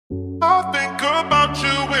I think about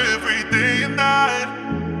you every day and night.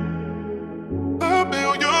 A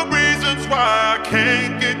million reasons why I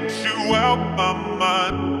can't get you out my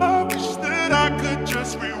mind. I wish that I could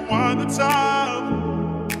just rewind the time.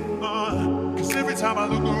 'Cause every time I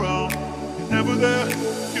look around, you're never there,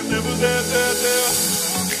 you're never there, there.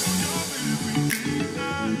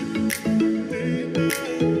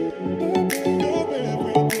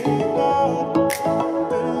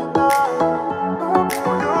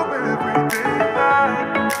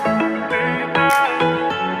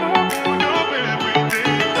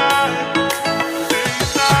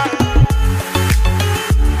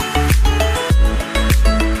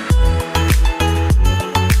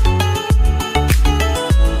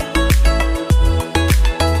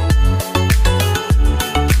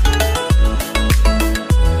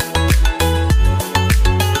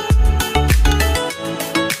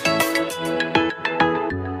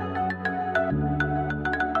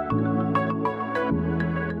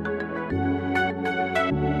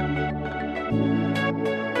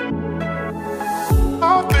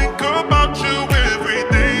 I think about you every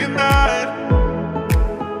day and night.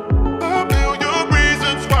 A million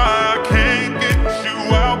reasons why I can't get you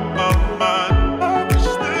out my mind. I wish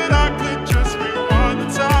that I could just rewind the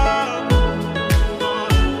time.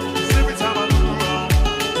 'Cause every time I look around,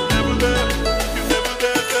 you're never there, you're never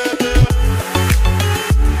there, there.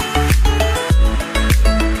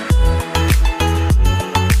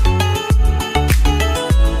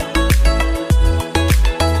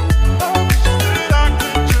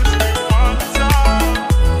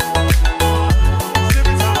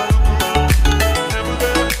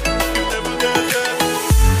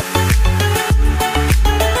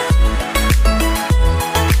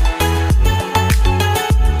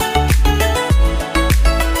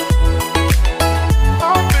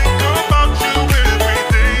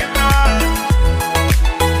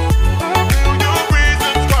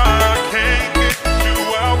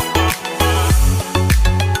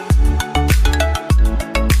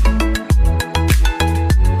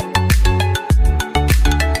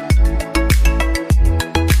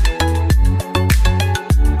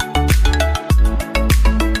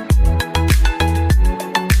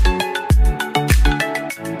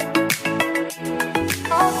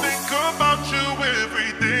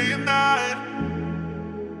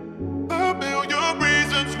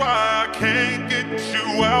 Why I can't get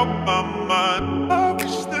you out my mind. I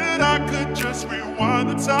wish that I could just rewind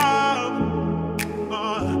the time.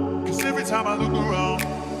 'Cause every time I look around,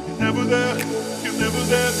 you're never there, you're never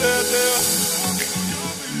there, there.